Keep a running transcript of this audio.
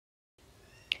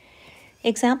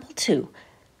Example 2.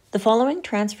 The following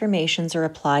transformations are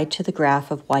applied to the graph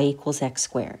of y equals x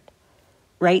squared.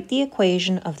 Write the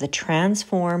equation of the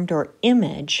transformed or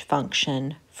image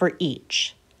function for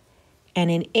each. And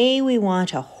in A, we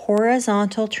want a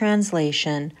horizontal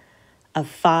translation of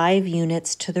 5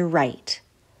 units to the right.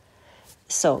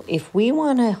 So if we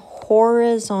want a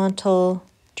horizontal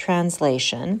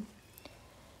translation,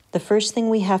 the first thing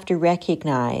we have to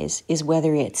recognize is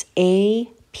whether it's A,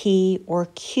 P, or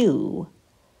Q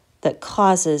that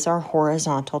causes our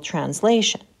horizontal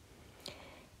translation.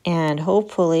 And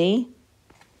hopefully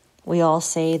we all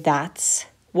say that's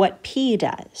what P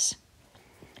does.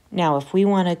 Now, if we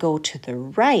want to go to the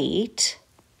right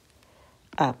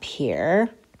up here,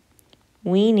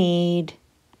 we need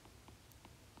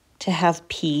to have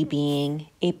P being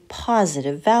a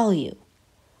positive value.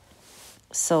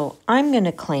 So I'm going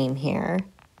to claim here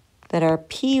that our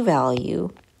P value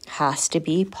has to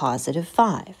be positive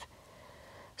 5.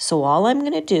 So all I'm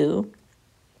going to do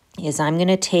is I'm going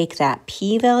to take that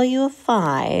P value of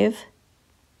 5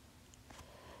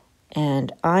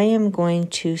 and I am going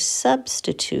to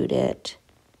substitute it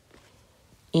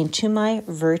into my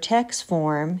vertex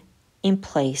form in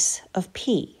place of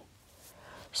P.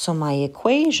 So my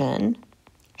equation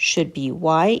should be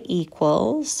y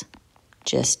equals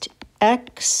just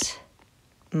x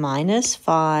minus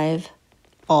 5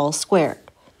 all squared.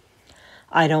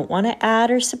 I don't want to add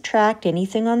or subtract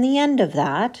anything on the end of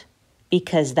that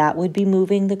because that would be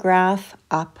moving the graph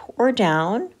up or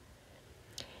down.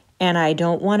 And I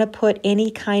don't want to put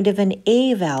any kind of an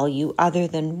A value other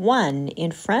than 1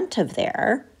 in front of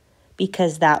there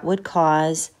because that would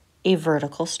cause a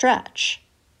vertical stretch.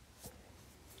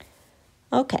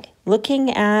 Okay, looking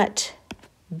at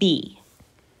B.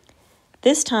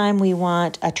 This time we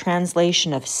want a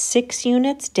translation of 6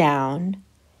 units down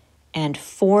and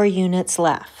 4 units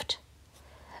left.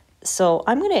 So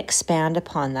I'm going to expand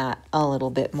upon that a little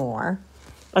bit more.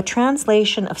 A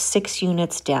translation of 6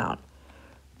 units down.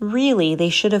 Really, they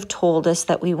should have told us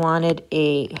that we wanted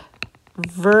a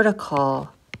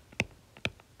vertical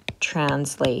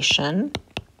translation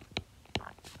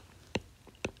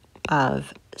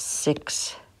of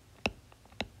 6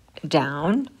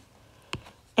 down.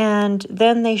 And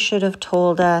then they should have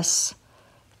told us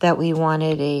that we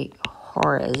wanted a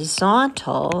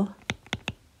horizontal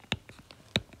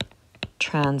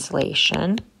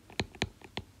translation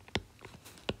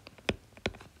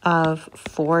of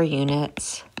 4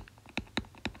 units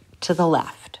to the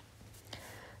left.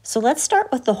 So let's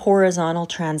start with the horizontal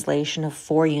translation of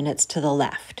 4 units to the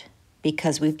left,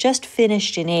 because we've just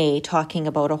finished in A talking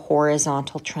about a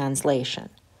horizontal translation.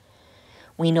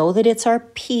 We know that it's our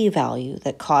P value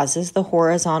that causes the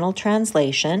horizontal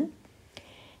translation.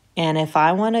 And if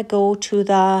I want to go to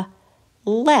the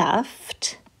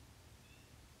left,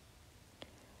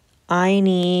 I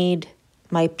need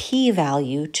my P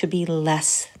value to be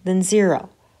less than 0.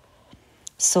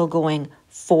 So going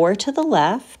 4 to the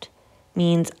left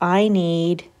means I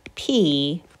need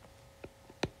P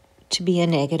to be a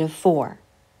negative 4.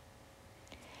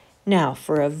 Now,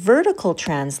 for a vertical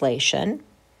translation,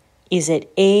 is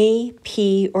it A,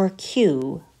 P, or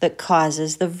Q that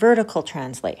causes the vertical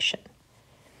translation?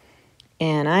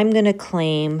 And I'm going to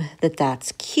claim that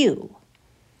that's Q.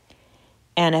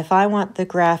 And if I want the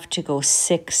graph to go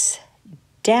 6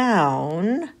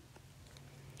 down,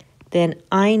 then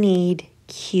I need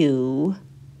Q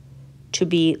to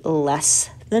be less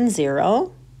than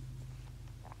 0.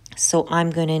 So I'm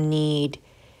going to need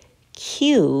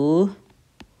Q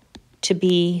to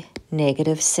be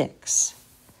negative 6.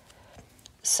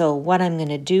 So what I'm going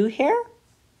to do here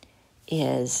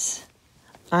is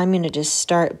I'm going to just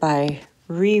start by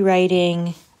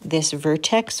rewriting this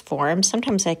vertex form.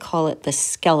 Sometimes I call it the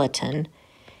skeleton.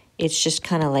 It's just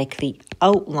kind of like the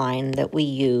outline that we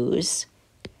use,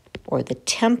 or the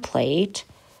template,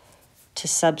 to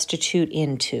substitute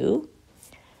into.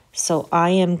 So I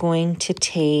am going to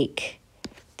take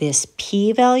this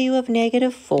P value of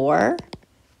negative 4,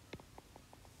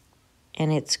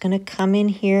 and it's going to come in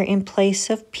here in place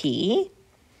of P.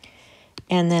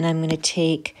 And then I'm going to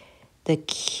take the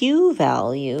Q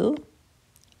value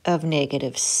of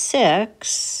negative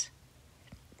 6,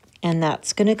 and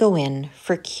that's going to go in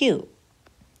for Q.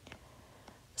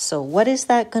 So what is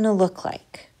that going to look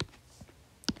like?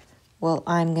 Well,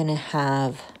 I'm going to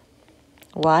have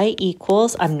y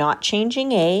equals, I'm not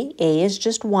changing A. A is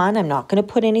just 1. I'm not going to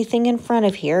put anything in front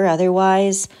of here.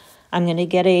 Otherwise, I'm going to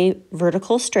get a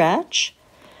vertical stretch.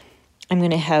 I'm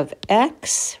going to have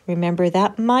x. Remember,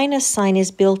 that minus sign is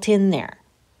built in there.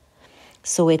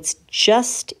 So it's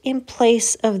just in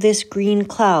place of this green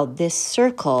cloud, this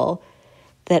circle,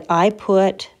 that I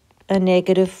put a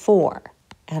 -4.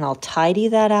 And I'll tidy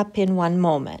that up in one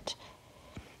moment.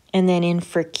 And then in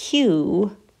for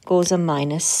Q goes a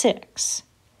 -6.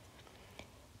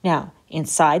 Now,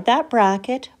 inside that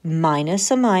bracket,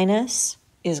 minus a minus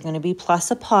is going to be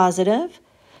plus a positive.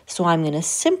 So I'm going to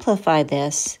simplify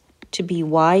this to be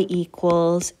y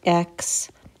equals x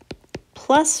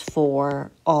plus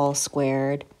 4 all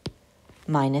squared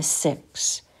minus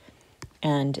 6.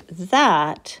 And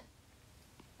that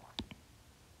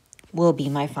will be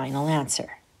my final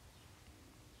answer.